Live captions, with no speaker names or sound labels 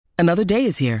Another day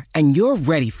is here, and you're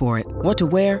ready for it. What to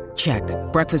wear? Check.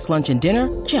 Breakfast, lunch, and dinner?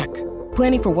 Check.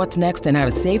 Planning for what's next and how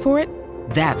to save for it?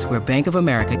 That's where Bank of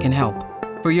America can help.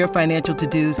 For your financial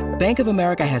to-dos, Bank of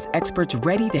America has experts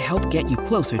ready to help get you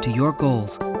closer to your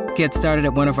goals. Get started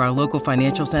at one of our local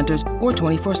financial centers or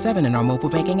 24/7 in our mobile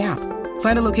banking app.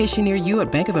 Find a location near you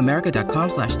at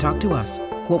bankofamerica.com/talktous.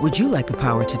 What would you like the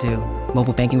power to do?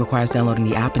 Mobile banking requires downloading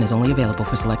the app and is only available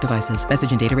for select devices.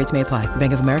 Message and data rates may apply.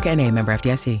 Bank of America N.A., member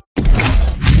FDIC.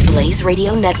 Blaze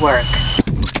Radio Network.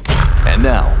 And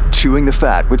now, Chewing the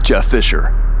Fat with Jeff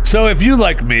Fisher. So if you,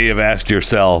 like me, have asked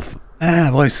yourself,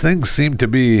 boys, things seem to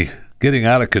be getting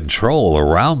out of control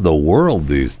around the world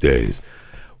these days.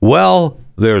 Well,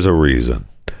 there's a reason.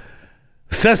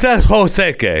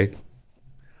 Sessehoseke,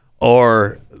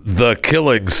 or the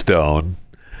Killing Stone,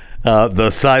 the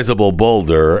sizable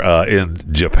boulder in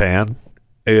Japan,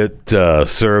 it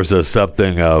serves as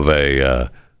something of a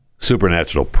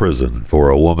supernatural prison for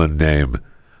a woman named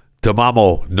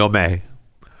Tamamo Nome,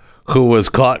 who was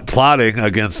caught plotting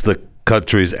against the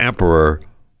country's emperor,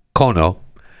 Kono,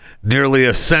 nearly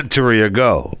a century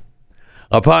ago.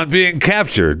 Upon being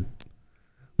captured,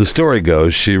 the story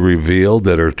goes she revealed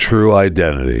that her true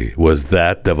identity was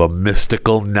that of a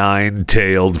mystical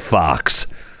nine-tailed fox.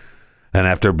 And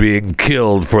after being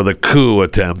killed for the coup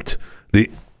attempt,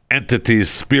 the entity's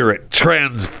spirit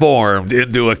transformed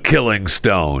into a killing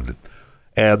stone.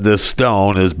 And this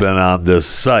stone has been on this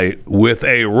site with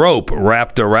a rope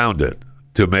wrapped around it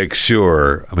to make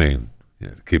sure,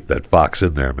 keep that fox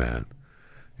in there, man.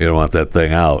 You don't want that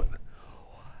thing out.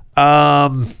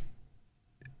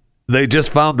 They just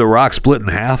found the rock split in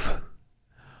half.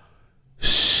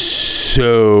 So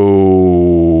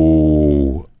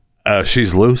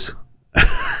she's loose.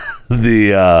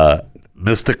 The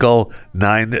mystical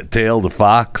nine-tailed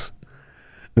fox,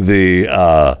 the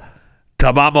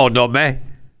Tamamo Nome,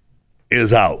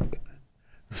 is out.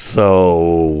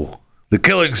 So the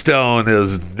Killing Stone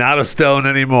is not a stone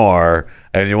anymore.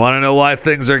 And you want to know why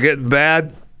things are getting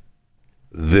bad?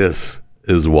 This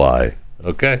is why.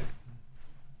 Okay?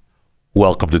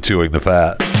 Welcome to Chewing the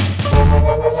Fat.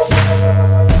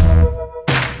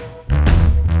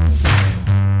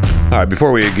 All right,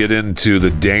 before we get into the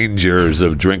dangers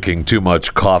of drinking too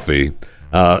much coffee,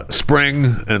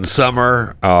 spring and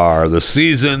summer are the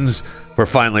seasons for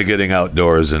finally getting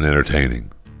outdoors and entertaining.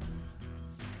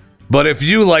 But if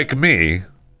you, like me,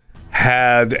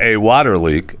 had a water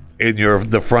leak in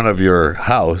the front of your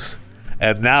house,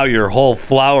 and now your whole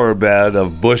flower bed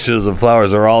of bushes and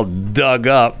flowers are all dug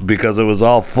up because it was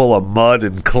all full of mud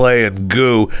and clay and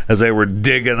goo as they were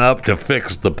digging up to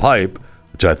fix the pipe,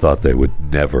 which I thought they would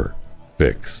never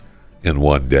fix in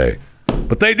one day.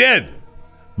 But they did.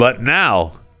 But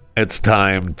now it's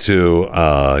time to,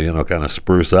 kind of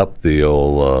spruce up the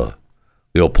old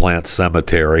plant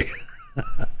cemetery.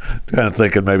 Kind of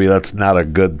thinking maybe that's not a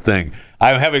good thing.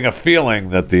 I'm having a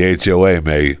feeling that the HOA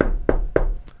may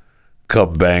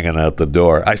come banging at the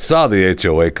door. I saw the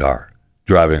HOA car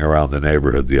driving around the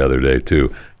neighborhood the other day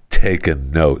too, taking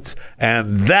notes.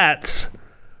 And that's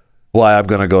why I'm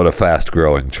going to go to Fast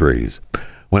Growing Trees.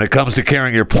 When it comes to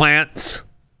caring your plants,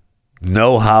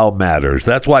 know-how matters.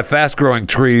 That's why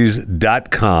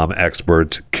FastGrowingTrees.com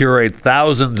experts curate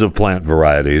thousands of plant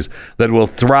varieties that will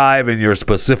thrive in your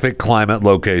specific climate,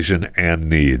 location, and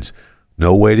needs.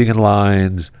 No waiting in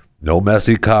lines, no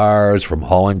messy cars from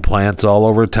hauling plants all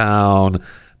over town,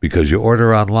 because you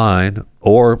order online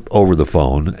or over the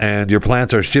phone, and your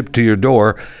plants are shipped to your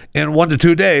door in 1 to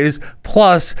 2 days.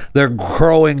 Plus, their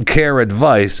growing care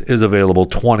advice is available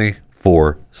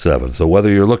 24/7. So whether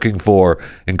you're looking for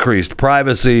increased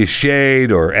privacy,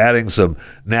 shade, or adding some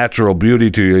natural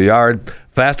beauty to your yard,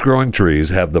 Fast Growing Trees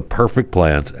have the perfect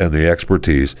plants and the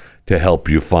expertise to help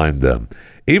you find them.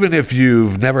 Even if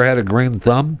you've never had a green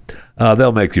thumb,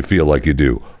 they'll make you feel like you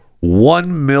do.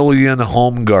 1 million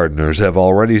home gardeners have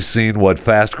already seen what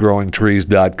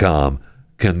FastGrowingTrees.com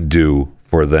can do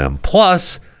for them.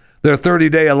 Plus, their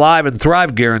 30-day Alive and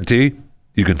Thrive guarantee,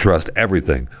 you can trust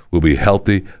everything will be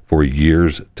healthy for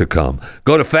years to come.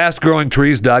 Go to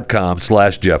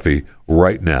FastGrowingTrees.com/Jeffy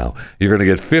right now. You're going to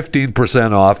get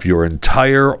 15% off your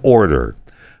entire order.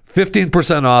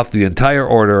 15% off the entire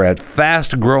order at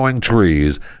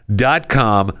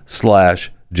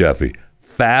FastGrowingTrees.com/Jeffy.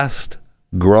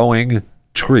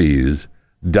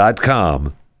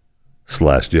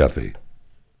 FastGrowingTrees.com/Jeffy.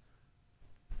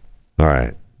 All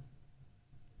right.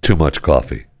 Too much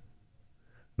coffee.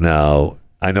 Now,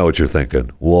 I know what you're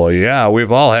thinking. Well, yeah,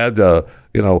 we've all had to,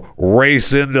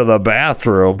 race into the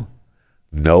bathroom.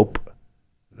 Nope.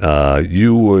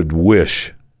 You would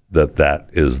wish that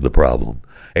is the problem.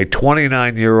 a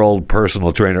 29-year-old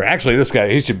personal trainer. Actually, this guy,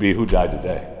 he should be Who Died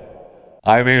Today.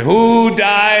 I mean, who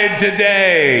died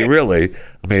today? Really?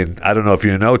 I mean, I don't know if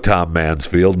you know Tom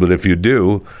Mansfield, but if you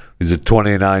do, he's a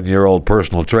 29-year-old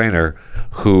personal trainer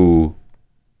who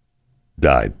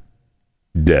died.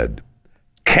 Dead.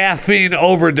 Caffeine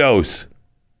overdose.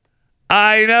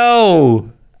 I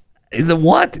know. The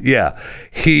what? Yeah.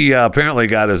 He apparently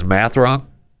got his math wrong.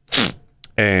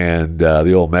 And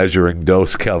the old measuring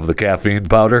dose of the caffeine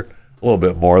powder, a little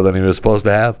bit more than he was supposed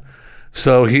to have.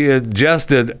 So he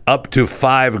ingested up to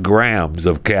 5 grams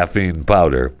of caffeine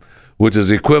powder, which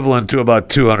is equivalent to about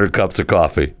 200 cups of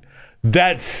coffee.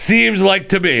 That seems like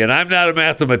to me, and I'm not a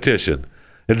mathematician,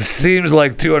 it seems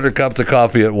like 200 cups of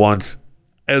coffee at once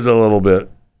is a little bit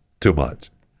too much.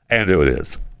 And it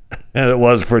is. And it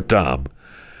was for Tom.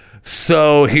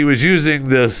 So he was using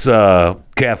this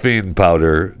caffeine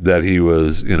powder that he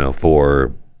was,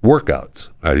 for workouts.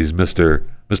 Right? He's Mr.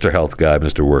 Health Guy,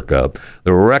 Mr. Workout.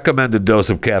 The recommended dose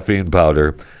of caffeine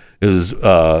powder is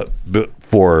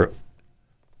for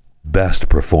best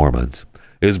performance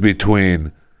is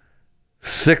between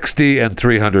 60 and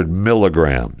 300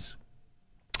 milligrams.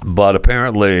 But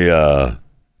apparently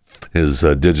his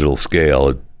digital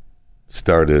scale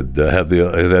started had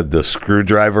the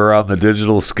screwdriver on the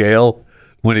digital scale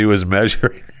when he was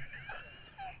measuring.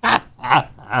 And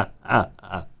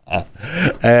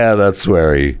that's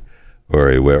where he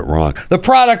went wrong. The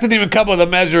product didn't even come with a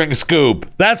measuring scoop.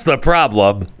 That's the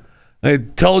problem. They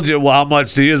told you how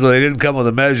much to use, but they didn't come with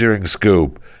a measuring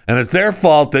scoop. And it's their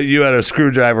fault that you had a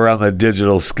screwdriver on the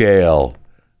digital scale.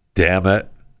 Damn it.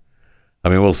 I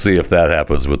mean, we'll see if that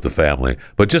happens with the family.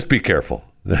 But just be careful.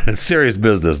 Serious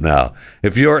business now.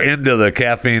 If you're into the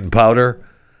caffeine powder,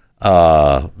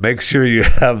 make sure you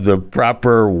have the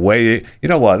proper way. You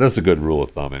know what? That's a good rule of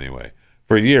thumb anyway.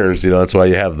 For years, that's why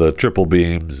you have the triple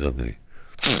beams and the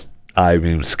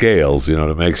I-beam scales,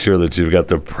 to make sure that you've got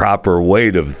the proper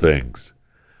weight of things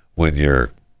when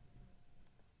you're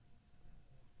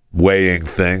weighing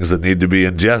things that need to be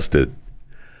ingested.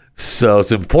 So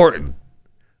it's important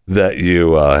that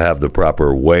you have the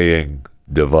proper weighing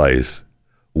device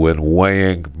when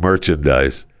weighing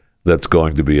merchandise that's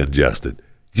going to be ingested.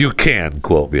 You can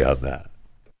quote me on that.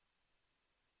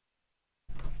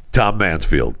 Tom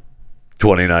Mansfield,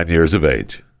 29 years of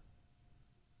age,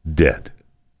 dead.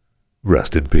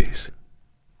 Rest in peace.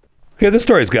 Okay, this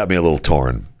story's got me a little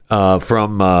torn.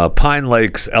 From Pine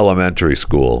Lakes Elementary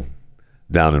School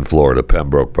down in Florida,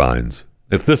 Pembroke Pines.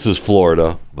 If this is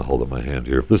Florida, I'll hold up my hand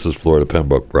here. If this is Florida,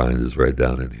 Pembroke Pines is right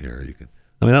down in here.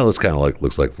 That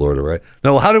looks like Florida, right?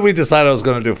 No, how did we decide I was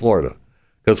going to do Florida?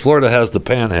 Because Florida has the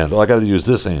panhandle. I got to use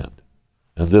this hand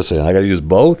and this hand. I got to use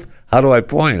both? How do I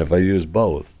point if I use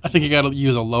both? I think you got to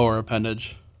use a lower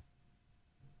appendage.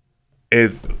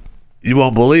 You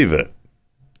won't believe it.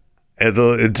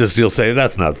 You'll say,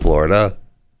 that's not Florida.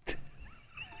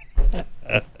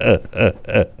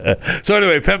 So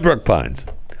anyway, Pembroke Pines.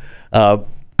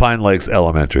 Pine Lakes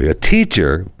Elementary. A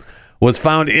teacher was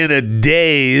found in a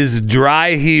daze,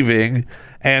 dry heaving,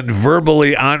 and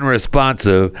verbally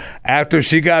unresponsive after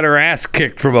she got her ass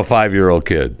kicked from a 5-year-old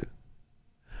kid.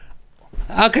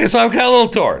 Okay, so I'm kind of a little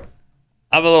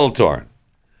torn.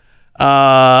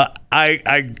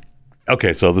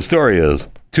 Okay, so the story is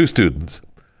 2 students,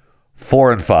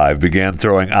 4 and 5, began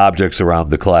throwing objects around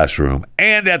the classroom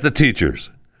and at the teachers.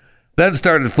 Then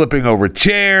started flipping over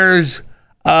chairs.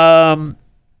 That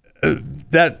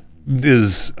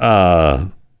is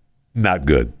not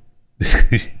good.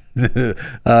 You're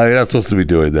not supposed to be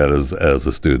doing that as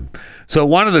a student. So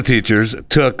one of the teachers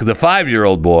took the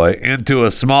 5-year-old boy into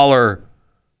a smaller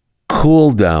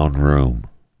cool-down room.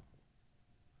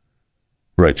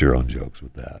 Write your own jokes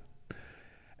with that.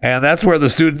 And that's where the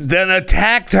student then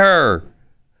attacked her.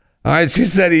 All right, she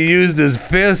said he used his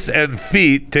fists and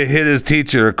feet to hit his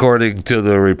teacher, according to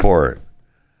the report.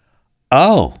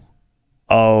 Oh,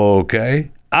 okay.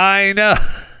 I know.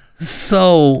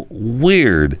 So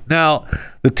weird. Now,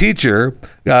 the teacher,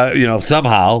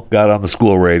 somehow got on the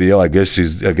school radio. I guess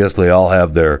they all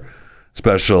have their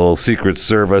special secret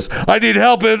service. I need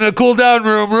help in the cool down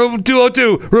room, room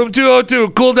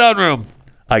 202, cool down room.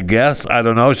 I guess, I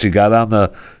don't know. She got on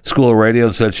the school radio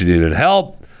and said she needed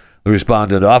help. The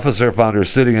respondent officer found her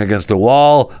sitting against a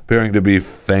wall, appearing to be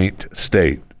faint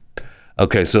state.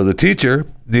 Okay, so the teacher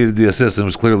needed the assistance,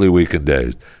 was clearly weak and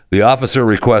dazed. The officer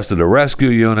requested a rescue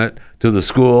unit to the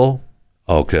school.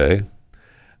 Okay.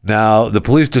 Now, the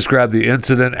police described the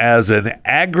incident as an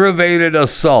aggravated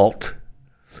assault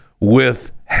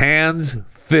with hands,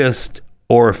 fist,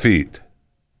 or feet.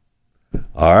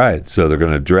 All right, so they're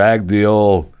going to drag the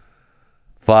old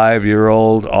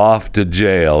 5-year-old off to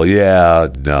jail. Yeah,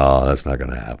 no, that's not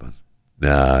going to happen.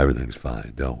 Nah, everything's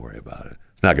fine. Don't worry about it.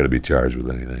 He's not going to be charged with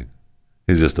anything.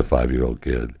 He's just a 5-year-old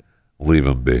kid. Leave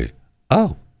him be.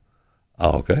 Oh,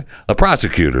 okay. The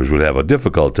prosecutors would have a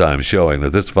difficult time showing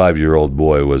that this 5-year-old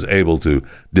boy was able to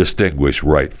distinguish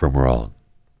right from wrong.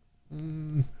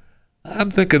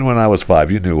 I'm thinking when I was 5,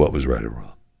 you knew what was right and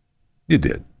wrong. You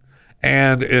did.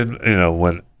 And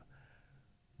when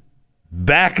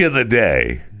back in the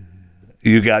day,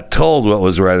 you got told what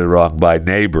was right and wrong by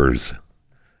neighbors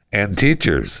and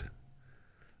teachers.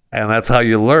 And that's how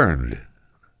you learned.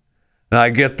 Now I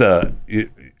get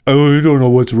you don't know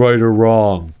what's right or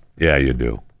wrong. Yeah, you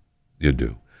do. You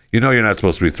do. You know you're not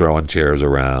supposed to be throwing chairs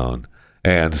around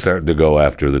and starting to go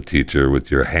after the teacher with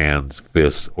your hands,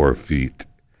 fists, or feet.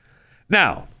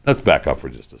 Now, let's back up for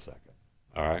just a second.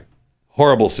 All right?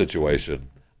 Horrible situation.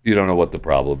 You don't know what the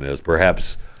problem is.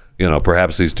 Perhaps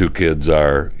these two kids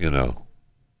are,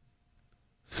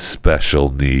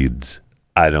 special needs.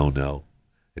 I don't know.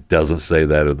 It doesn't say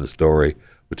that in the story,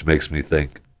 which makes me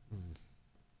think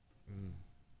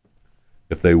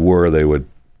if they were, they would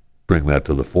bring that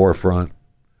to the forefront.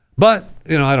 But,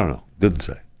 I don't know. Didn't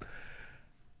say.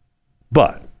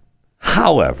 But,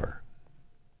 however,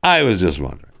 I was just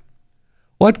wondering,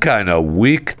 what kind of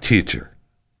weak teacher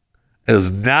is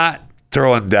not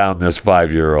throwing down this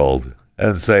 5-year-old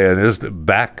and saying, "Just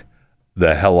back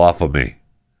the hell off of me"?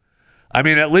 I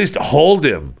mean, at least hold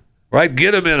him, right?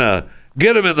 Get him in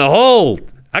the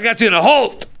hold. I got you in a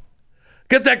hold.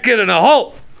 Get that kid in a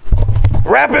hold.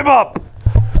 Wrap him up.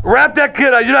 Wrap that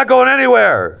kid up. You're not going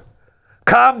anywhere.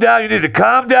 Calm down. You need to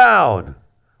calm down,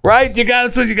 right? You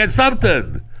got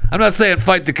something. I'm not saying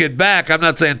fight the kid back. I'm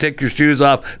not saying take your shoes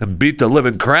off and beat the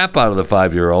living crap out of the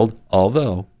 5-year-old,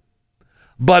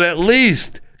 but at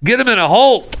least get him in a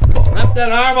hold. Wrap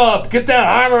that arm up. Get that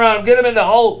arm around him. Get him in the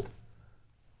hold.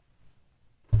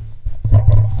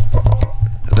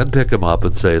 And then pick him up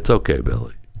and say, "It's okay,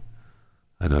 Billy.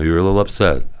 I know you're a little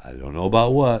upset. I don't know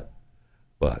about what,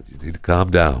 but you need to calm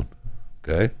down,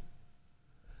 okay?"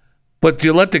 But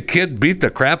you let the kid beat the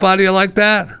crap out of you like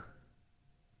that?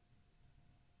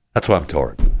 That's why I'm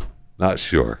torn. Not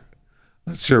sure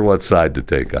what side to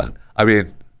take on. I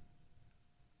mean,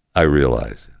 I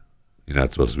realize you're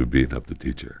not supposed to be beating up the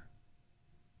teacher.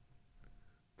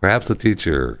 Perhaps the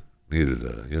teacher needed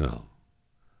to,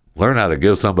 learn how to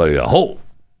give somebody a hold.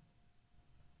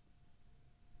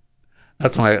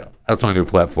 That's my new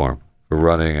platform for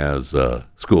running as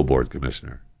school board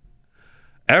commissioner.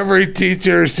 Every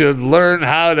teacher should learn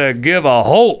how to give a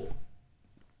hold.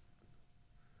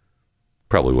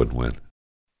 Probably wouldn't win.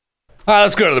 All right,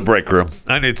 let's go to the break room.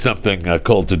 I need something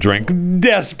cold to drink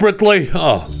desperately.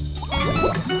 Oh.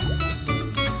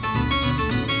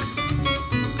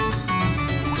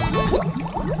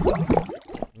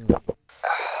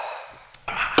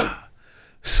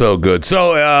 So good.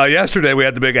 So yesterday we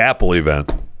had the big Apple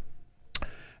event.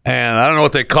 And I don't know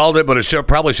what they called it, but it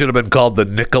probably should have been called the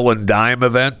Nickel and Dime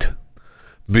event.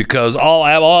 Because all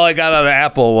I got out of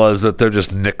Apple was that they're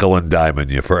just nickel and diming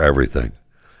you for everything.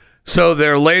 So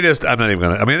their latest, and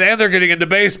they're getting into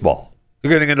baseball.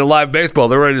 They're getting into live baseball.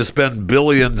 They're ready to spend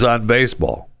billions on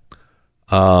baseball.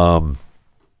 There's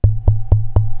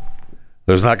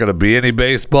not going to be any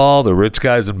baseball. The rich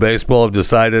guys in baseball have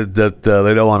decided that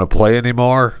they don't want to play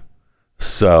anymore.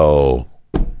 So,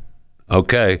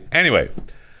 okay. Anyway,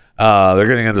 they're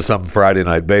getting into some Friday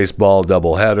night baseball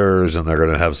doubleheaders, and they're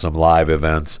going to have some live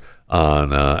events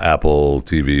on Apple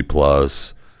TV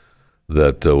Plus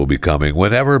that will be coming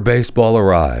whenever baseball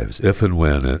arrives, if and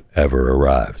when it ever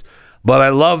arrives. But I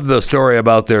love the story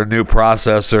about their new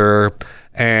processor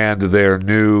and their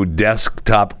new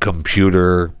desktop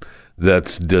computer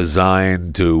that's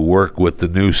designed to work with the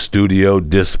new Studio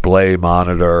Display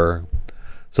monitor.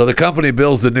 So the company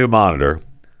builds the new monitor.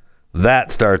 That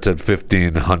starts at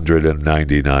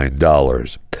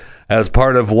 $1,599 as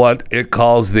part of what it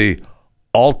calls the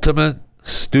Ultimate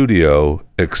Studio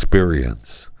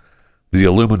Experience. The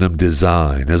aluminum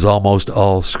design is almost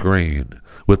all screen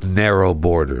with narrow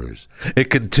borders. It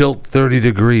can tilt 30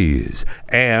 degrees,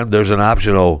 and there's an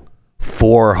optional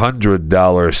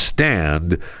 $400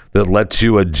 stand that lets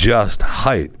you adjust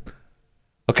height.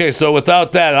 Okay, so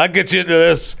without that, I'll get you into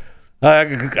this. I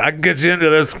can get you into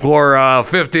this for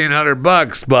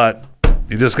 $1,500, but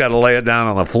you just got to lay it down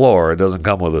on the floor. It doesn't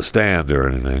come with a stand or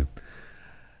anything.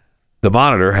 The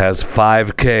monitor has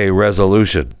 5K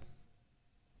resolution,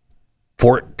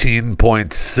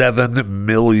 14.7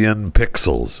 million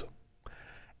pixels,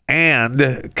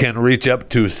 and can reach up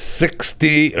to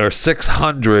 60 or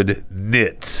 600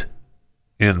 nits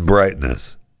in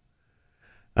brightness.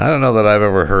 I don't know that I've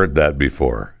ever heard that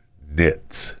before.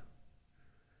 Nits.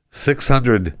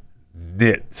 600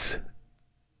 nits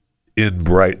in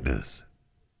brightness.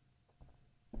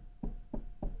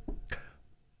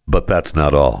 But that's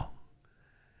not all.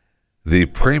 The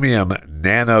premium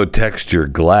nano texture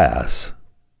glass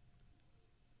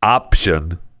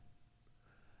option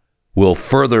will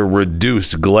further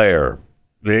reduce glare.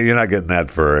 You're not getting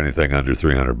that for anything under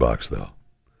 $300 though.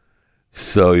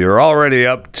 So you're already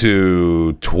up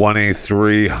to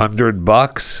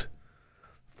 $2,300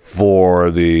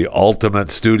 for the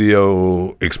ultimate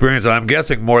studio experience. And I'm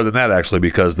guessing more than that actually,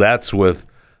 because that's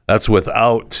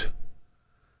without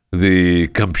the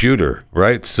computer,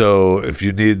 right? So if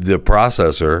you need the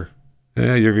processor,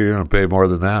 you're going to pay more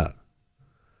than that.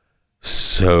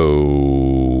 So,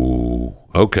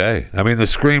 okay. I mean, the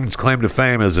Scream's claim to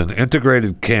fame is an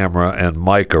integrated camera and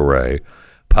mic array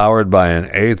powered by an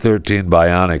A13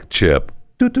 Bionic chip.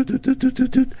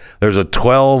 There's a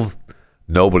 12,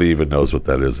 nobody even knows what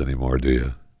that is anymore, do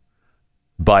you?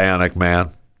 Bionic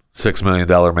Man, $6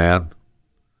 million man,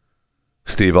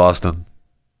 Steve Austin.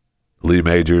 Lee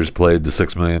Majors played the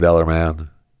 $6 million man.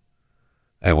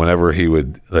 And whenever he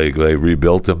would, they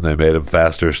rebuilt him, they made him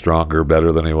faster, stronger,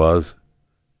 better than he was.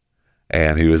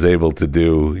 And he was able to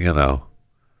do,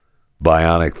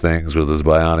 bionic things with his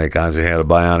bionic eyes. He had a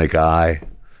bionic eye.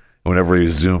 Whenever he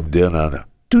zoomed in on it,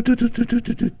 he'd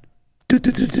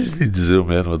zoom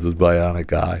in with his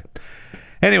bionic eye.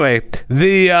 Anyway,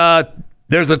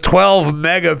 there's a 12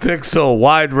 megapixel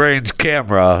wide range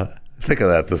camera. Think of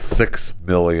that, the $6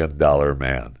 million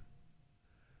man.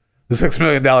 The $6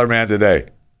 million man today.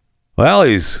 Well,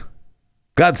 he's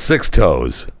got 6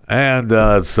 toes, and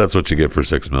that's what you get for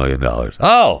 $6 million.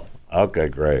 Oh, okay,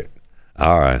 great.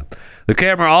 All right. The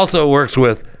camera also works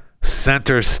with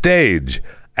Center Stage,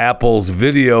 Apple's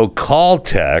video call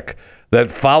tech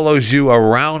that follows you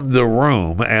around the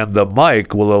room, and the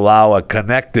mic will allow a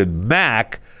connected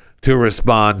Mac to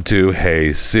respond to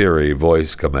Hey Siri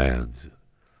voice commands.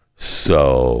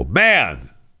 So, man,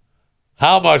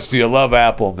 how much do you love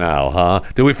Apple now, huh?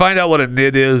 Did we find out what a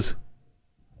nit is?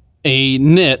 A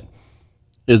nit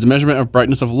is the measurement of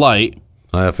brightness of light.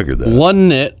 I figured that. 1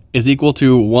 nit is equal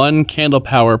to 1 candle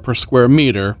power per square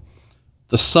meter.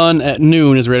 The sun at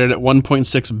noon is rated at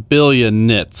 1.6 billion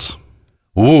nits.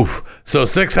 Woof. So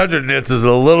 600 nits is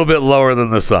a little bit lower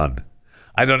than the sun.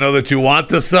 I don't know that you want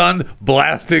the sun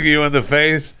blasting you in the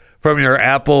face from your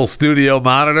Apple Studio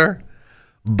monitor,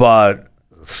 but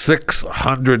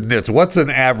 600 nits. What's an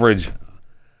average?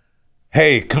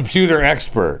 Hey, computer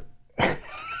expert.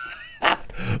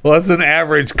 What's an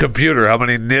average computer? How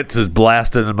many nits is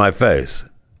blasted in my face?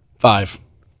 5.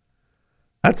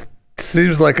 That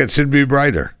seems like it should be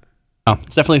brighter. Oh,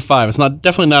 it's definitely 5. It's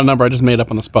definitely not a number I just made up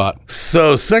on the spot.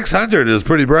 So 600 is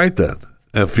pretty bright then,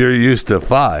 if you're used to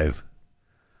 5.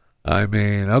 I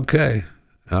mean, okay.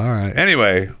 All right.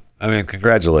 Anyway,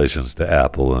 congratulations to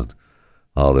Apple and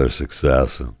all their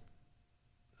success. And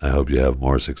I hope you have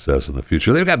more success in the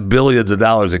future. They've got billions of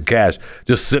dollars in cash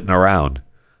just sitting around.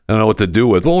 I don't know what to do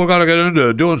with. Well, we're going to get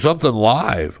into doing something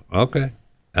live. Okay.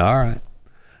 All right.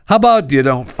 How about you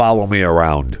don't follow me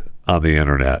around on the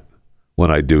internet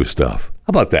when I do stuff? How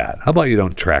about that? How about you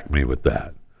don't track me with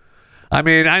that? I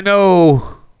mean, I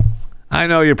know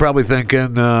you're probably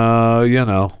thinking,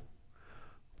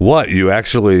 what, you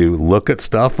actually look at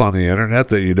stuff on the internet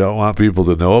that you don't want people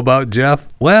to know about, Jeff?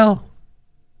 Well,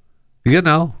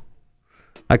 I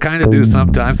kind of do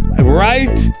sometimes. Right?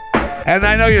 And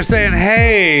I know you're saying,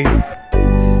 hey,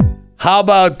 how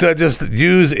about just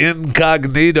use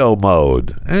incognito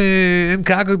mode?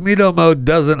 Incognito mode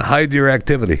doesn't hide your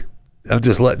activity. I'm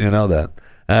just letting you know that.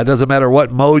 It doesn't matter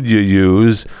what mode you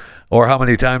use or how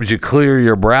many times you clear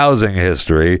your browsing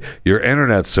history, your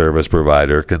internet service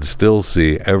provider can still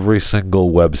see every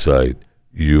single website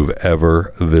you've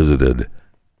ever visited.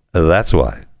 That's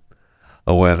why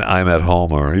when I'm at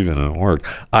home or even at work,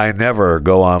 I never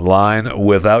go online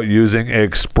without using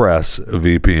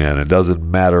ExpressVPN. It doesn't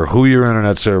matter who your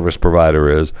internet service provider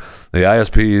is. The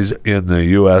ISPs in the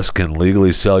U.S. can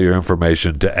legally sell your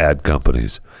information to ad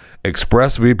companies.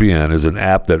 ExpressVPN is an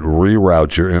app that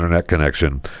reroutes your internet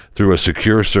connection through a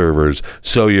secure servers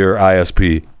so your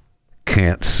ISP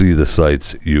can't see the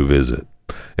sites you visit.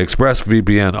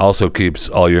 ExpressVPN also keeps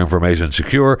all your information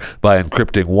secure by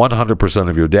encrypting 100%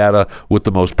 of your data with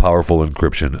the most powerful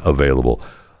encryption available.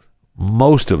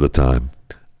 Most of the time,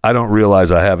 I don't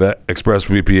realize I have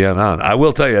ExpressVPN on. I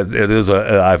will tell you,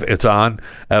 it's on,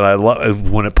 and I love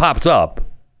when it pops up.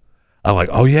 I'm like,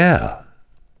 oh yeah,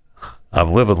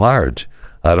 I'm living large.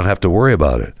 I don't have to worry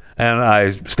about it, and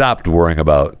I stopped worrying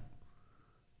about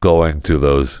going to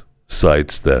those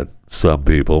sites that some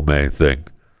people may think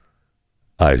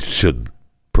I shouldn't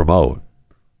promote.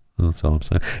 That's all I'm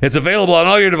saying. It's available on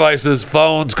all your devices,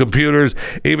 phones, computers,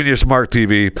 even your smart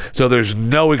TV. So there's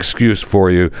no excuse for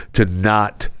you to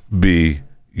not be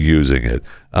using it.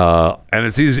 And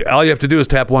it's easy. All you have to do is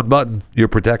tap one button. You're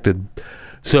protected.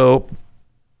 So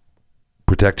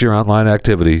protect your online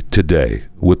activity today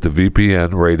with the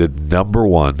VPN rated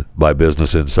 #1 by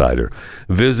Business Insider.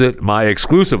 Visit my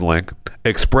exclusive link,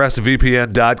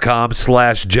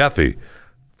 expressvpn.com/Jeffy.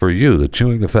 For you, the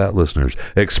Chewing the Fat listeners,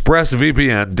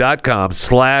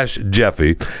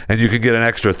 expressvpn.com/Jeffy, and you can get an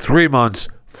extra 3 months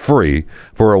free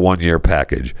for a 1-year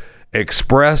package.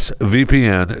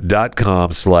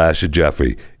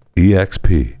 expressvpn.com/Jeffy.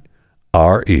 EXPRESS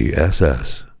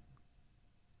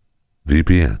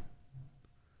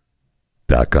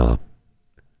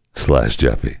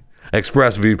VPN.com/Jeffy.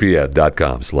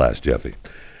 expressvpn.com/Jeffy.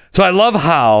 So I love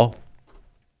how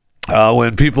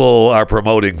when people are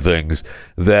promoting things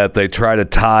that they try to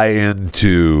tie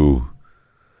into,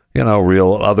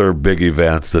 real other big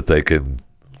events that they can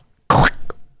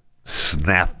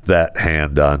snap that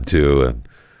hand onto and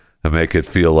make it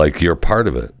feel like you're part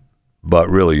of it. But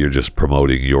really, you're just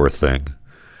promoting your thing.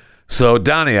 So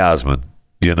Donny Osmond,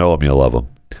 you know him, you love him.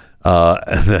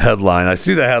 The headline, I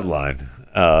see the headline.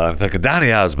 I'm thinking,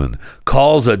 Donny Osmond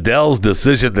calls Adele's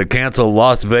decision to cancel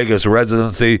Las Vegas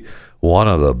residency one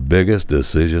of the biggest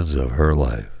decisions of her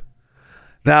life.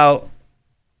 Now,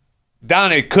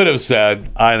 Donny could have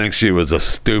said, I think she was a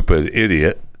stupid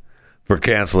idiot for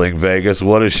canceling Vegas.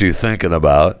 What is she thinking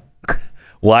about?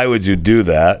 Why would you do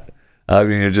that? I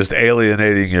mean, you're just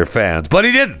alienating your fans. But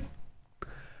he didn't.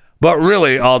 But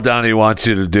really, all Donny wants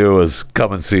you to do is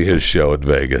come and see his show in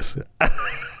Vegas.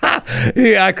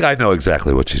 Yeah, I know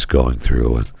exactly what she's going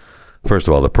through. And first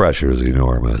of all, the pressure is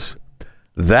enormous.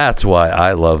 That's why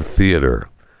I love theater,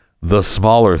 the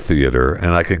smaller theater,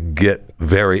 and I can get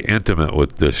very intimate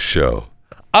with this show.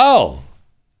 Oh,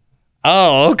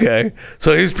 okay.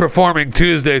 So he's performing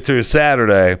Tuesday through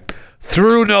Saturday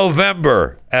through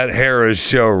November at Harrah's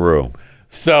showroom.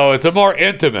 So it's a more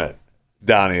intimate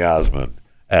Donny Osmond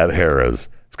at Harrah's.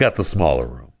 It's got the smaller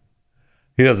room.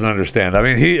 He doesn't understand. I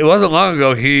mean, it wasn't long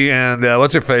ago he and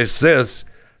what's-her-face, Sis,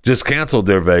 just canceled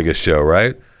their Vegas show,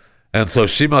 right? And so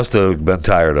she must have been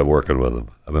tired of working with him.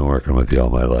 I've been working with you all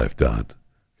my life, Don.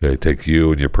 Okay, take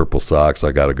you and your purple socks.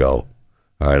 I got to go.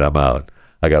 All right, I'm out.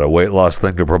 I got a weight loss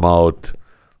thing to promote.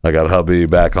 I got hubby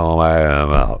back home. I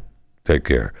am out. Take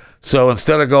care. So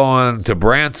instead of going to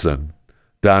Branson,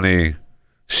 Donny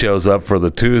shows up for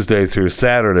the Tuesday through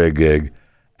Saturday gig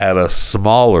at a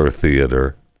smaller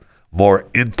theater, more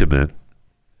intimate,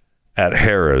 at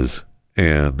Harrah's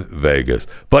in Vegas.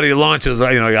 But he launches,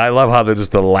 I love how they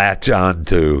just latch on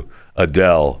to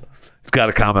Adele. He's got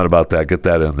a comment about that. Get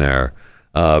that in there.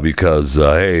 Because,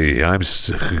 hey, I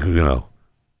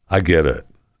get it.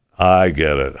 How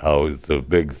it's a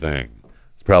big thing.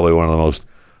 It's probably one of the most,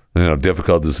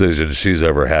 difficult decisions she's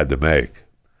ever had to make.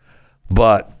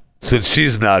 But since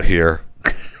she's not here,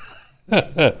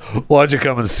 why don't you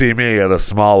come and see me at a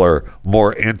smaller,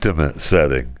 more intimate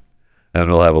setting? And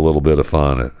we'll have a little bit of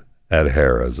fun at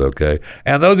Harrah's, okay?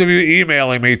 And those of you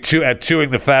emailing me at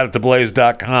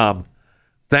chewingthefat@theblaze.com,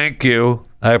 thank you.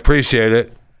 I appreciate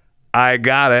it. I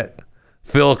got it.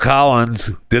 Phil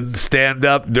Collins didn't stand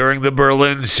up during the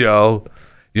Berlin show.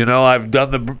 I've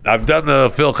done the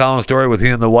Phil Collins story with he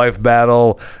and the wife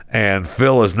battle, and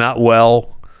Phil is not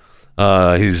well.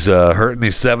 He's hurting.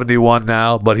 He's 71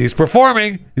 now, but he's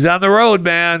performing. He's on the road,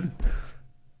 man.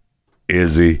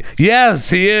 Is he? Yes,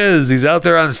 he is. He's out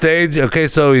there on stage. Okay,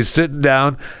 so he's sitting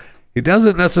down. He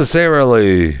doesn't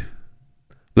necessarily...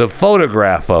 The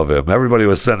photograph of him, everybody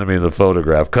was sending me the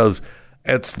photograph because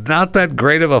it's not that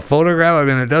great of a photograph. I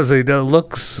mean, it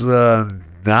looks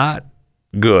not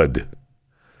good.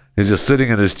 He's just sitting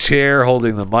in his chair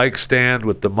holding the mic stand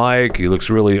with the mic. He looks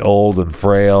really old and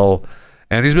frail.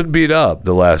 And he's been beat up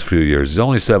the last few years. He's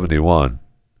only 71.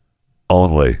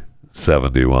 Only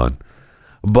 71.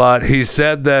 But he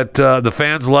said that the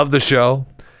fans love the show.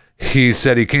 He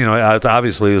said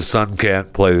obviously his son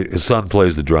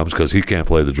plays the drums because he can't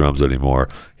play the drums anymore.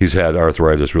 He's had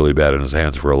arthritis really bad in his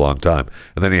hands for a long time.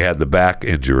 And then he had the back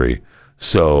injury.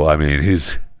 So, I mean,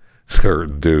 he's a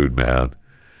certain dude, man.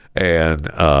 And,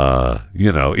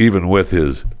 even with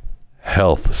his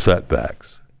health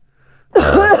setbacks.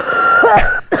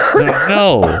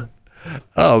 No.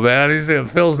 Oh, man,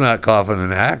 Phil's not coughing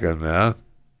and hacking, man.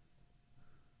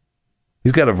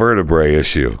 He's got a vertebrae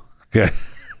issue. Okay.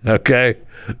 Okay.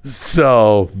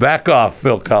 So back off,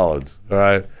 Phil Collins. All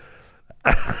right.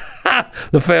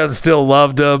 The fans still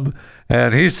loved him,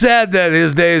 And he said that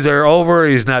his days are over.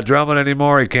 He's not drumming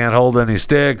anymore. He can't hold any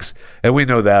sticks. And we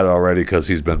know that already because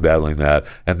he's been battling that.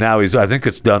 And now I think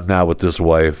it's done now with this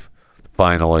wife,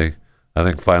 finally. I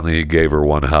think finally he gave her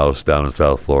one house down in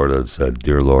South Florida and said,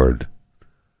 "Dear Lord,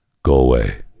 go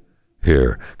away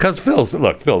here." Because Phil's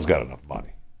got enough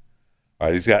money. All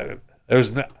right, he's doing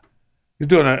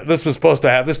it. This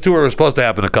tour was supposed to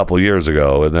happen a couple years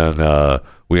ago, and then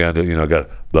we ended, got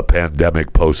the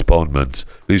pandemic postponements.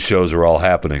 These shows are all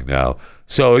happening now.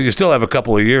 So you still have a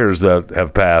couple of years that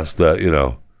have passed that,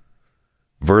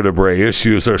 vertebrae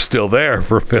issues are still there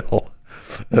for Phil.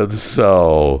 And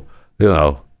so,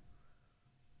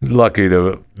 lucky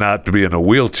to not to be in a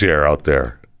wheelchair out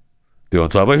there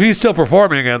doing something. But he's still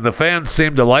performing, and the fans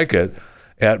seem to like it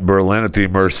at Berlin at the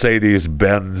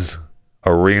Mercedes-Benz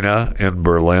Arena in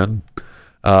Berlin,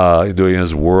 doing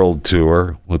his world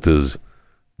tour with his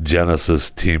Genesis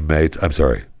bandmates.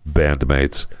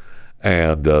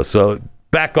 And so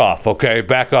back off, okay?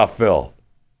 Back off, Phil.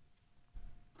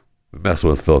 Messing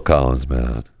with Phil Collins,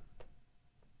 man.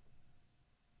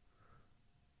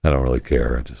 I don't really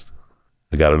care.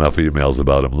 I got enough emails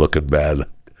about him looking bad.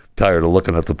 Tired of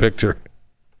looking at the picture.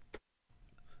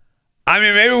 I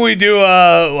mean, maybe we do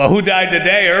a Who Died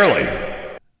Today early.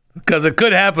 Because it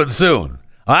could happen soon.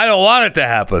 I don't want it to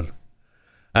happen.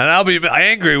 And I'll be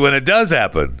angry when it does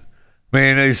happen. I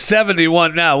mean, he's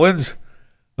 71 now. When's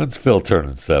Phil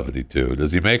turning 72?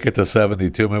 Does he make it to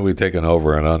 72? Maybe we take an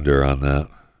over and under on that.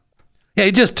 Yeah,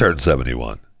 he just turned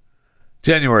 71.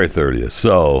 January 30th.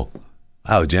 So,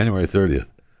 January 30th.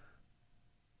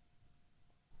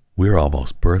 We're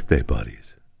almost birthday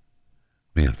buddies.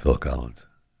 Me and Phil Collins.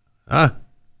 Huh?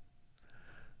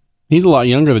 He's a lot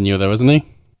younger than you, though, isn't he?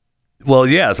 Well,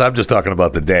 yes, I'm just talking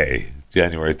about the day.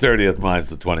 January 30th, mine's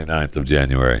the 29th of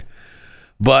January.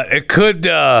 But it could,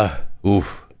 I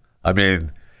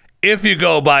mean, if you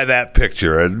go by that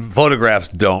picture, and photographs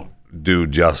don't do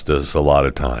justice a lot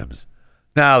of times.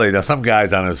 Now, some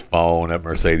guy's on his phone at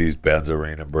Mercedes-Benz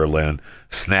Arena in Berlin,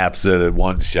 snaps it at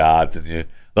one shot, and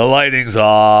the lighting's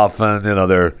off, and,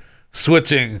 they're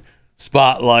switching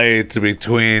spotlights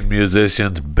between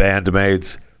musicians,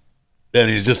 bandmates,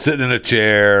 and he's just sitting in a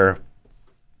chair,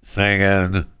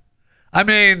 singing. I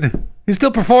mean, he's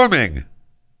still performing.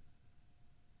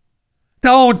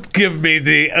 Don't give me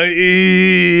the,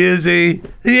 is he?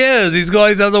 He is. He's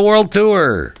on the world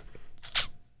tour.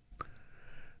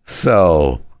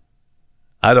 So,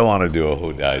 I don't want to do a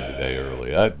Who Died Today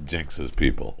early. That jinxes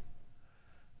people.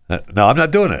 No, I'm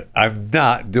not doing it. I'm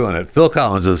not doing it. Phil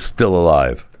Collins is still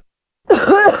alive.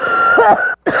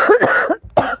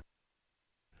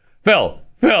 Phil,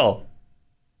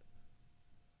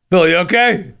 you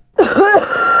okay?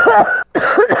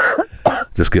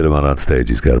 Just get him on stage.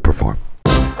 He's got to perform.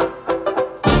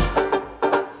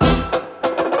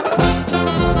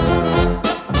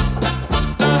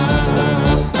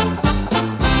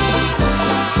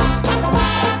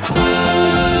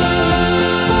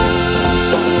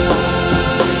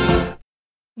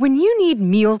 When you need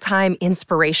mealtime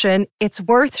inspiration, it's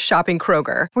worth shopping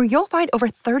Kroger, where you'll find over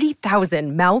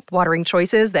 30,000 mouth-watering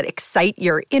choices that excite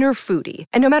your inner foodie.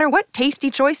 And no matter what tasty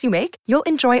choice you make, you'll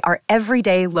enjoy our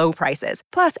everyday low prices,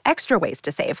 plus extra ways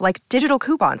to save, like digital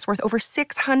coupons worth over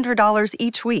 $600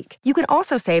 each week. You can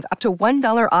also save up to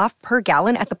 $1 off per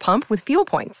gallon at the pump with fuel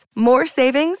points. More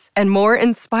savings and more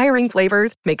inspiring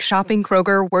flavors make shopping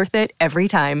Kroger worth it every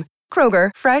time.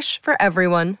 Kroger, fresh for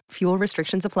everyone. Fuel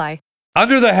restrictions apply.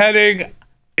 Under the heading,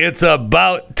 "It's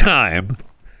About Time,"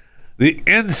 the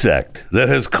insect that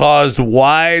has caused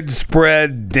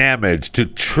widespread damage to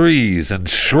trees and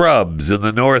shrubs in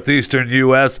the northeastern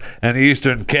U.S. and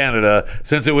eastern Canada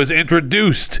since it was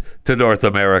introduced to North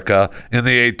America in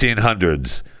the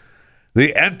 1800s.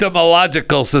 The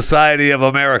Entomological Society of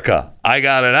America. I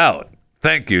got it out.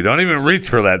 Thank you. Don't even reach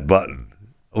for that button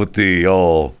with the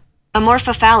old...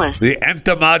 Amorphophallus. The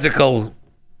Entomological...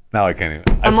 Now I can't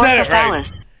even... I said it right.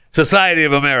 Society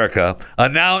of America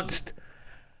announced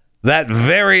that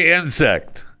very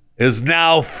insect is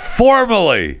now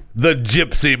formally the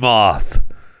gypsy moth.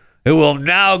 It will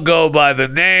now go by the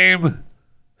name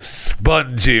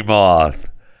spongy moth.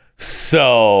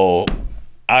 So,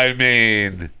 I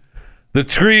mean, the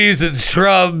trees and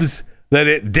shrubs that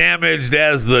it damaged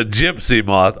as the gypsy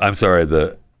moth... I'm sorry,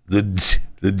 the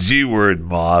G-word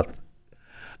moth.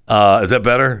 Is that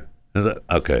better? Is that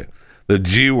okay? The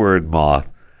G-word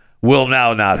moth will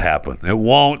now not happen. It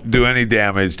won't do any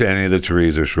damage to any of the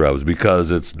trees or shrubs because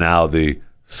it's now the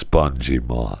spongy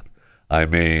moth. I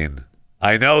mean,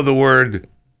 I know the word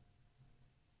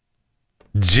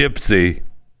gypsy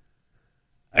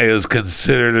is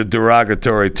considered a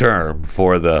derogatory term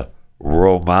for the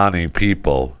Romani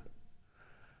people.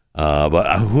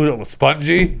 But who,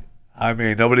 Spongy? I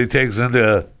mean, nobody takes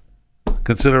into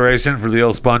consideration for the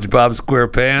old SpongeBob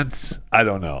SquarePants? I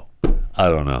don't know.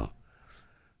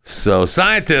 So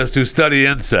scientists who study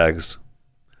insects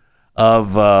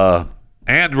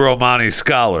and Romani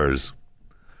scholars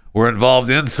were involved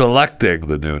in selecting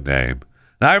the new name.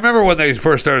 Now, I remember when they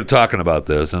first started talking about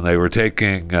this, and they were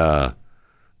taking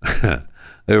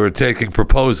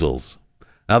proposals.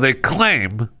 Now, they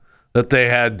claim that they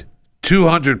had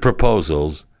 200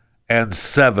 proposals and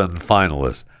 7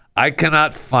 finalists. I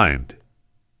cannot find,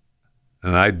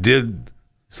 and I did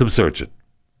some searching.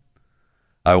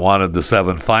 I wanted the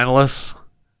 7 finalists.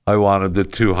 I wanted the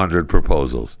 200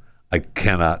 proposals. I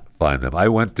cannot find them. I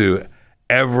went to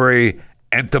every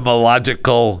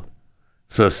entomological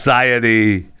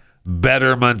society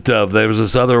betterment of, there was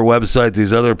this other website,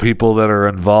 these other people that are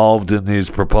involved in these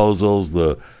proposals,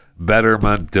 the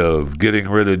betterment of getting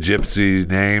rid of gypsy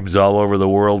names all over the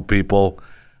world people.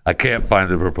 I can't find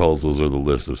the proposals or the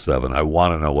list of 7. I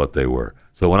want to know what they were.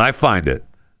 So when I find it,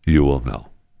 you will know.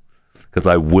 Because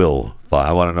I will find,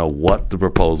 I want to know what the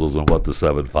proposals and what the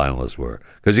 7 finalists were.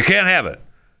 Because you can't have it.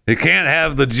 You can't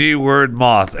have the G word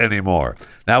moth anymore.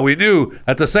 Now, we knew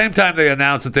at the same time they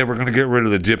announced that they were going to get rid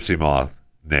of the gypsy moth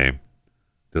name.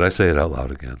 Did I say it out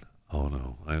loud again? Oh,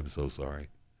 no. I am so sorry.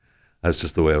 That's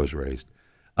just the way I was raised.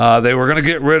 They were going to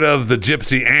get rid of the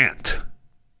gypsy ant.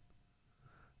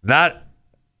 Not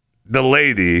the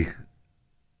lady,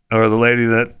 or the lady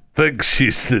that thinks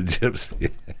she's the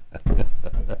gypsy.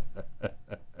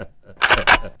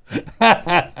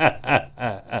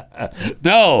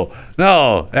 No,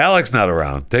 Alec's not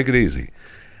around. Take it easy.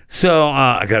 So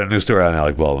I got a new story on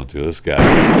Alec Baldwin too. This guy.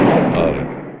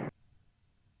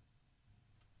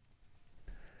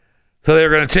 So they were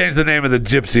going to change the name of the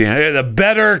gypsy, the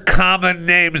Better Common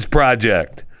Names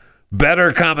Project.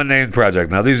 Better Common Names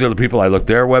Project. Now these are the people. I looked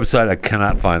their website. I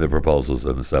cannot find the proposals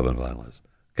in the 7 finalists.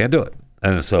 Can't do it,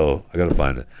 and so I got to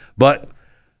find it. But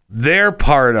they're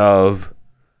part of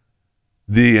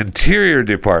the Interior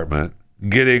Department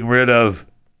getting rid of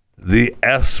the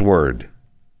S word,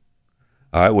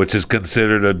 all right, which is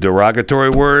considered a derogatory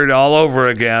word all over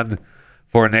again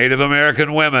for Native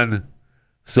American women.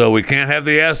 So we can't have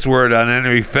the S word on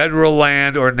any federal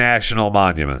land or national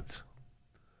monuments.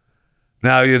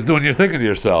 Now, when you're thinking to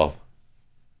yourself,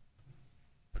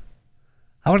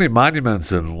 how many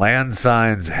monuments and land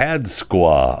signs had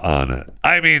squaw on it?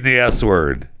 I mean the S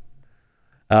word.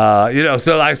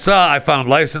 So I found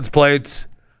license plates.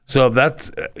 So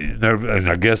that's, and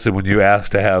I guess when you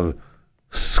ask to have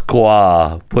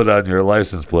squaw put on your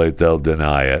license plate, they'll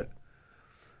deny it.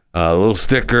 Little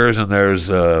stickers, and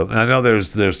there's, I know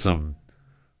there's some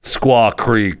Squaw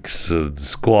Creeks and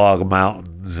Squaw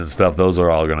Mountains and stuff. Those are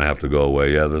all going to have to go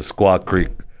away. Yeah, the Squaw Creek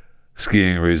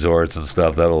skiing resorts and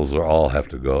stuff, those will all have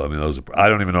to go. I mean, those, I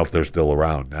don't even know if they're still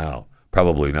around now.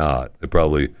 Probably not. They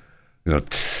probably,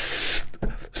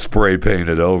 spray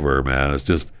painted over, man. It's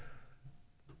just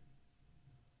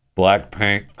Black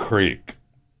Paint Creek.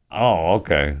 Oh,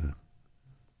 okay.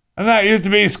 And that used to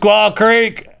be Squaw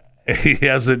Creek?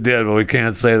 Yes, it did, but we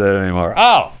can't say that anymore.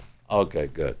 Oh, okay,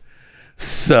 good.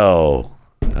 So,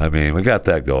 I mean, we got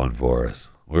that going for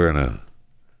us. Got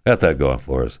that going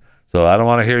for us. So I don't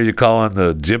want to hear you calling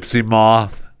the gypsy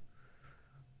moth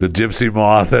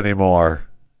anymore.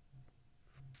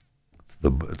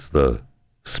 It's the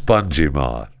spongy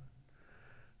moth.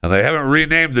 And they haven't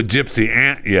renamed the gypsy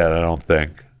ant yet, I don't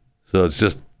think. So it's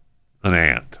just an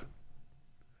ant.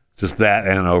 Just that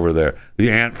ant over there.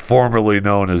 The ant formerly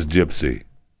known as gypsy.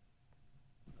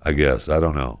 I guess. I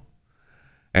don't know.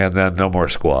 And then no more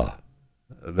squaw.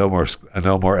 No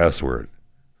more S word.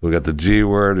 We got the G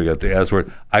word. We got the S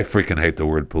word. I freaking hate the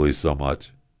word police so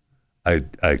much. I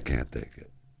can't take it.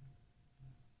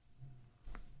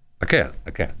 I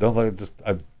can't. Don't let it just.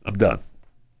 I'm done.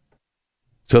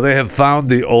 So they have found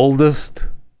the oldest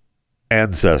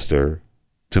ancestor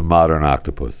to modern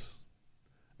octopus.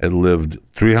 It lived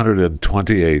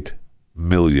 328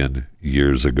 million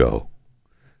years ago.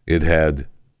 It had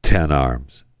 10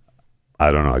 arms.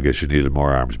 I don't know. I guess you needed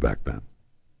more arms back then.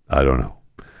 I don't know.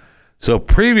 So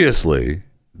previously,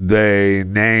 they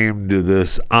named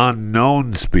this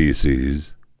unknown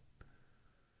species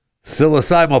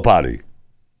Psilocymopodi.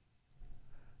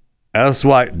 Don't.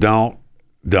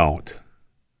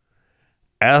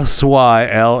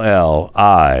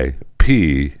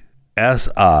 Sylipsymopodi.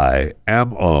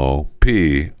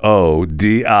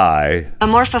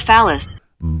 Amorphophallus.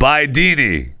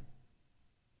 Bidini.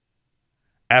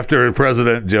 After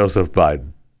President Joseph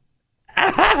Biden.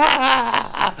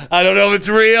 I don't know if it's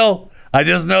real. I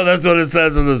just know that's what it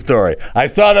says in the story. I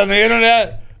saw it on the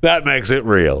internet. That makes it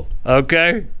real.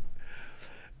 Okay?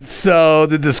 So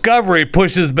the discovery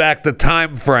pushes back the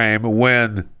time frame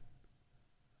when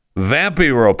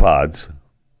vampiropods,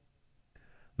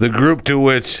 the group to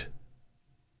which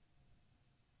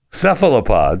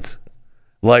cephalopods,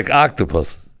 like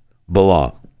octopus,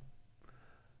 belong.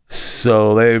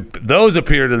 So those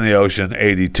appeared in the ocean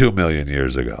 82 million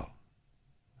years ago.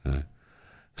 Okay.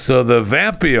 So the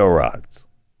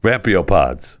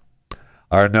vampiopods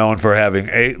are known for having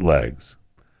 8 legs,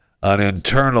 an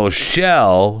internal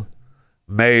shell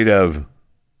made of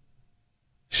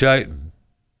chitin,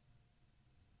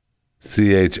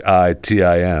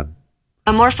 chitin,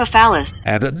 Amorphophallus.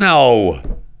 and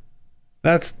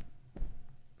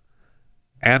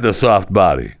and a soft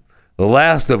body. The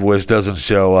last of which doesn't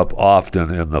show up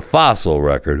often in the fossil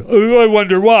record. Oh, I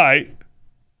wonder why.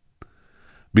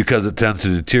 Because it tends to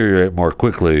deteriorate more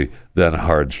quickly than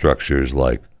hard structures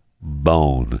like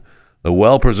bone. The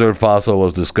well-preserved fossil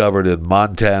was discovered in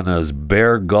Montana's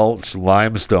Bear Gulch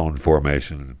Limestone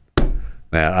Formation.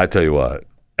 Man, I tell you what,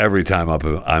 every time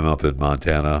I'm up in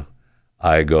Montana,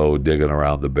 I go digging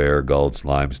around the Bear Gulch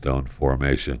Limestone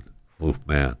Formation. Oof,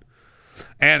 man.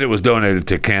 And it was donated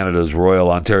to Canada's Royal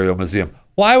Ontario Museum.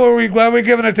 Why are we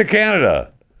giving it to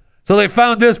Canada? So they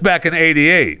found this back in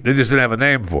 88. They just didn't have a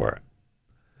name for it.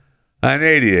 In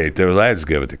 88, I just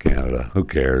give it to Canada. Who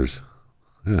cares?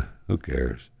 Who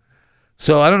cares?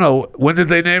 So I don't know. When did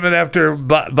they name it after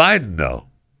Biden, though?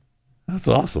 That's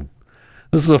awesome.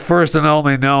 This is the first and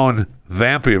only known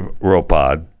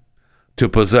vampiropod to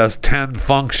possess 10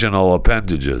 functional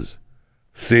appendages.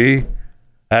 See?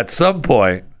 At some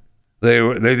point,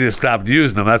 they just stopped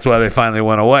using them. That's why they finally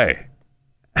went away.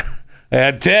 They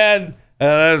had 10,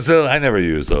 and so I never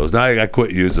used those. Now I quit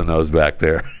using those back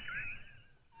there.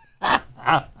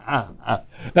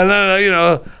 And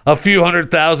then, a few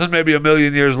 100,000, maybe 1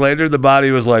 million years later, the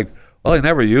body was like, well, he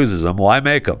never uses them. Why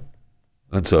make them?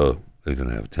 And so they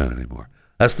didn't have 10 anymore.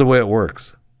 That's the way it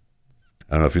works.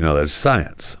 I don't know if you know that. It's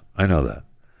science. I know that.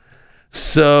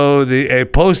 So a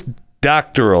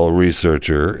postdoctoral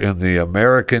researcher in the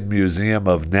American Museum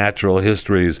of Natural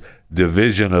History's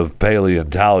Division of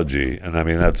Paleontology, and I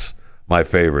mean, that's my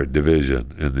favorite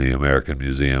division in the American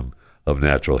Museum of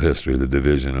Natural History, the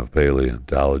Division of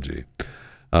Paleontology.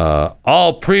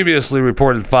 All previously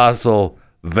reported fossil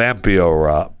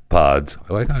vampiopods,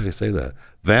 why can't I say that?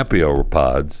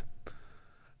 Vampiopods,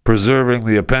 preserving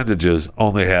the appendages,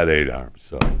 only had 8 arms.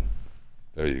 So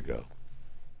there you go.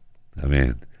 I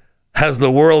mean, has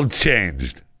the world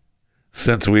changed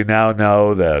since we now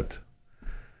know that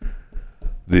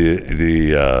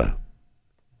the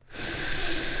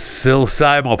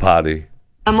Silcimopody,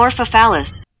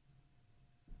 Amorphophallus.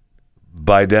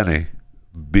 Bideni,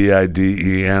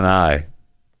 Bideni,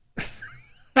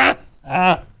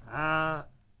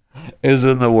 is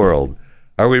in the world?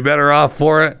 Are we better off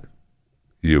for it?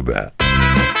 You bet.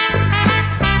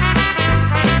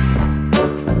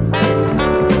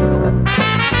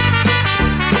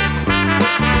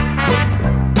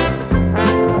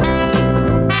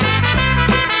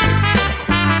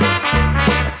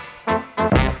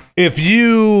 If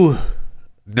you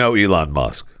know Elon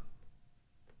Musk,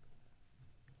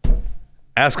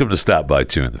 ask him to stop by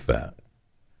Chewing the Fat.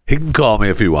 He can call me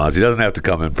if he wants. He doesn't have to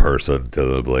come in person to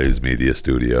the Blaze Media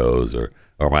Studios or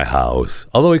my house,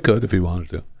 although he could if he wanted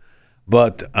to.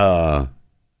 But have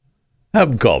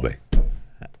him call me.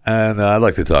 And I'd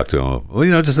like to talk to him.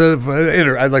 Well,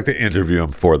 I'd like to interview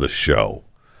him for the show.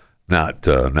 Not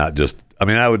just,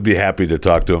 I would be happy to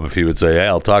talk to him if he would say, hey,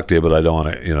 I'll talk to you, but I don't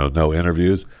want to, no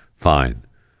interviews. Fine.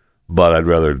 But I'd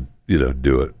rather,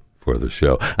 do it for the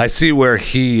show. I see where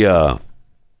he has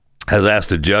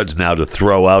asked a judge now to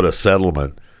throw out a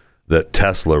settlement that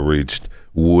Tesla reached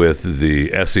with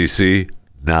the SEC,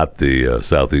 not the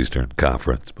Southeastern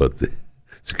Conference, but the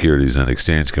Securities and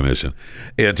Exchange Commission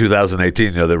in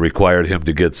 2018, that required him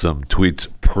to get some tweets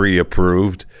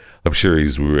pre-approved. I'm sure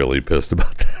he's really pissed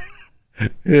about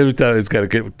that. Every time he's got to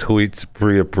get tweets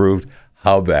pre-approved.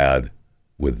 How bad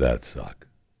would that suck?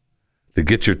 To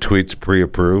get your tweets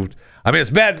pre-approved? It's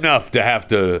bad enough to have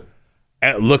to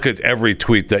look at every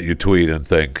tweet that you tweet and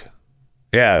think,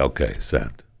 yeah, okay,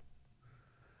 send.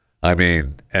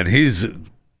 And he's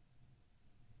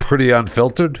pretty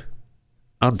unfiltered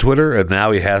on Twitter, and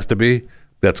now he has to be.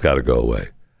 That's got to go away.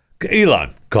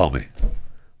 Elon, call me.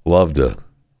 Love to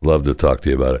talk to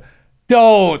you about it.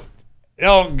 Don't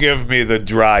give me the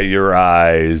dry your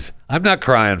eyes. I'm not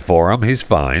crying for him. He's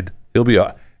fine. He'll be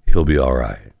all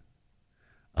right.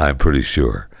 I'm pretty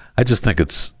sure. I just think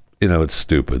it's it's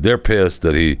stupid. They're pissed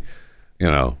that he,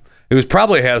 It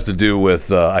probably has to do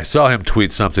with, I saw him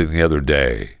tweet something the other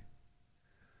day.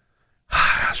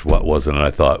 Gosh, what was it? And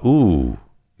I thought, ooh,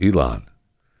 Elon,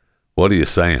 what are you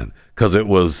saying? Because it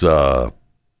was,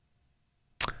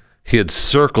 he had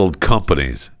circled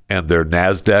companies and their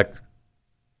NASDAQ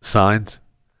signs.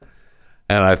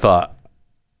 And I thought,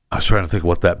 I was trying to think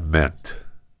what that meant.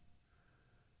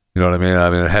 You know what I mean? I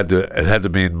mean, it had to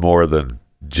mean more than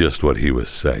just what he was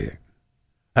saying.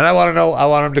 And I want to know, I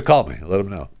want him to call me, let him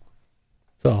know.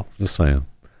 So, just saying.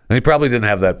 And he probably didn't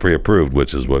have that pre-approved,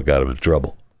 which is what got him in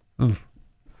trouble.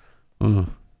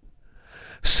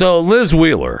 So, Liz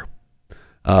Wheeler,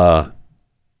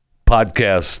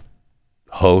 podcast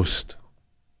host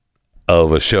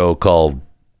of a show called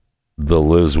The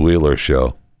Liz Wheeler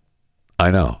Show.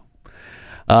 I know.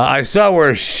 I saw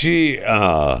where she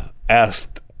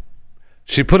asked,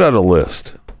 she put out a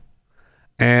list,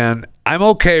 and I'm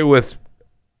okay with,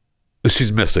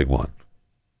 she's missing one.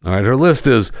 All right, her list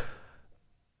is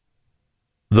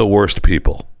the worst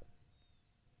people.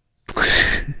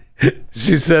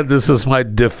 She said, this is my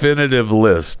definitive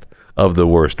list of the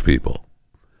worst people.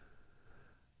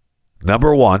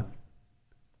 Number 1,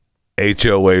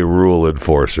 HOA rule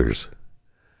enforcers.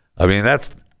 I mean,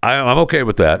 I'm okay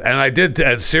with that. And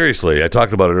and seriously, I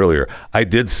talked about it earlier. I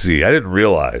didn't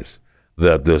realize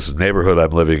that this neighborhood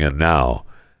I'm living in now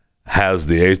has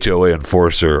the HOA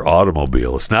enforcer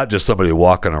automobile. It's not just somebody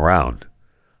walking around.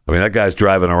 I mean, that guy's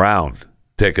driving around,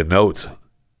 taking notes.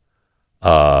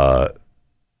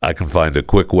 I can find a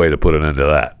quick way to put an end to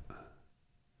that.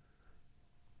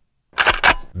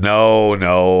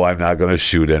 No, I'm not going to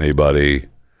shoot anybody.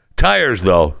 Tires,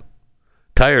 though.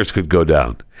 Tires could go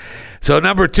down. So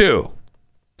number 2.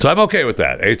 So I'm okay with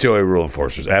that. HOA rule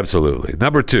enforcers, absolutely.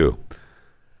 Number 2,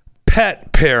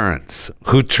 pet parents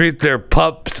who treat their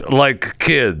pups like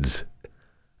kids.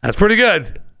 That's pretty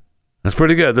good.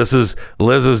 This is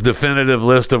Liz's definitive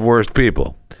list of worst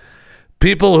people.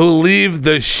 People who leave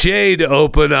the shade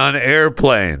open on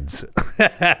airplanes.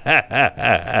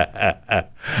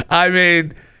 I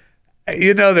mean,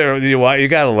 you know, you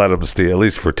got to let them stay, at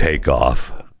least for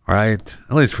takeoff, right?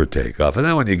 At least for takeoff. And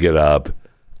then when you get up,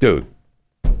 dude,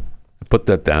 put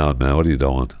that down, man. What are you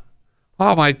doing?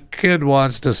 Oh, my kid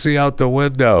wants to see out the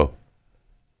window.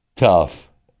 Tough.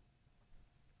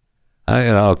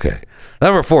 Okay.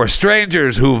 Number 4,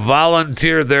 strangers who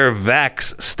volunteer their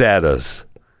vax status.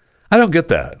 I don't get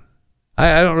that.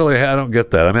 I don't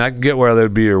get that. I mean, I can get where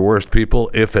they'd be your worst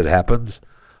people if it happens,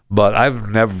 but I've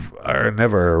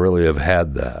never really have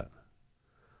had that.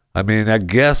 I mean, I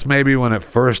guess maybe when it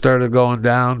first started going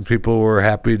down, people were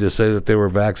happy to say that they were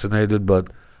vaccinated, but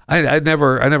I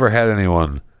never had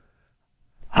anyone,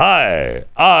 "Hi,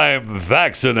 I'm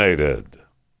vaccinated."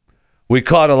 We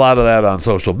caught a lot of that on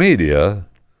social media,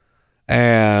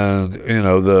 and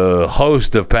the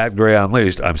host of Pat Gray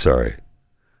Unleashed, I'm sorry,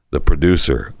 the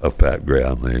producer of Pat Gray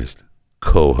Unleashed,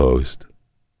 co-host,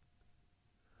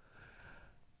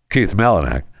 Keith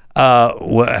Malinak,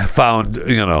 found,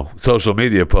 social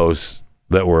media posts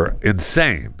that were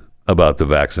insane about the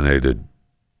vaccinated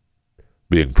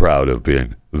being proud of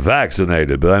being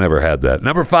vaccinated, but I never had that.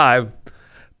 Number 5,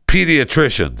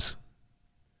 pediatricians.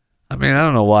 I mean, I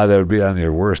don't know why they would be on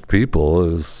your worst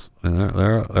people.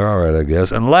 They're all right, I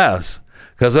guess. Unless,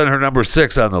 because then her number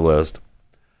 6 on the list,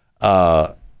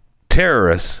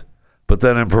 terrorists, but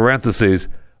then in parentheses,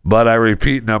 but I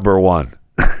repeat, number 1.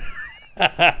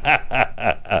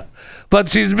 But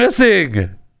she's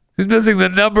missing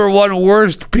the number 1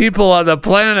 worst people on the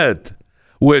planet,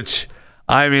 which,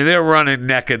 I mean, they're running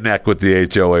neck and neck with the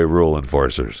HOA rule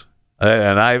enforcers.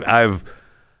 And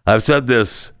I've said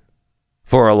this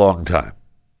for a long time.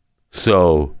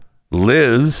 So,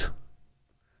 Liz,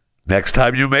 next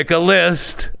time you make a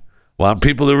list, want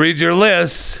people to read your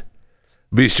list,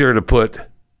 be sure to put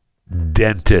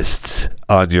dentists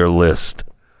on your list.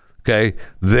 Okay?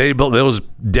 Those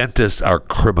dentists are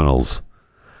criminals.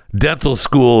 Dental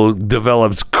school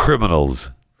develops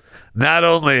criminals. Not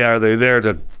only are they there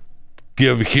to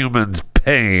give humans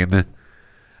pain,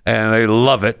 and they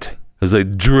love it as they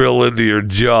drill into your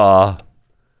jaw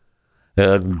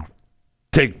and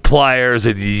take pliers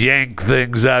and yank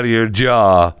things out of your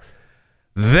jaw,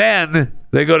 then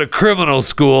they go to criminal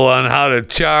school on how to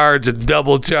charge and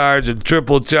double charge and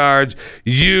triple charge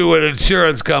you and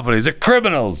insurance companies. They're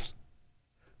criminals.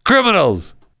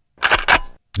 Criminals.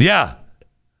 Yeah.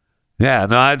 Yeah,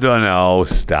 no, I don't know.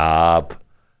 Stop.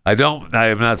 I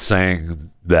am not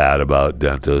saying that about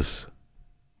dentists.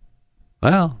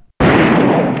 Well.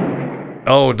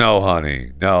 Oh, no,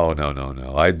 honey. No.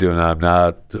 I do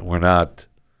not. We're not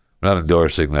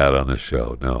endorsing that on this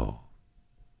show. No.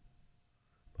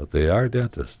 But they are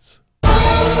dentists.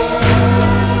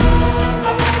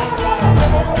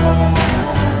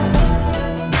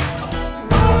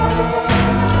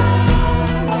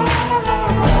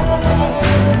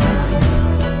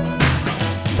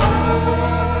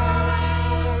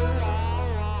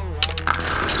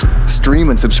 Stream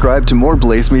and subscribe to more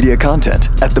Blaze Media content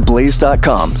at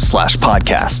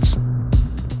theblaze.com/podcasts.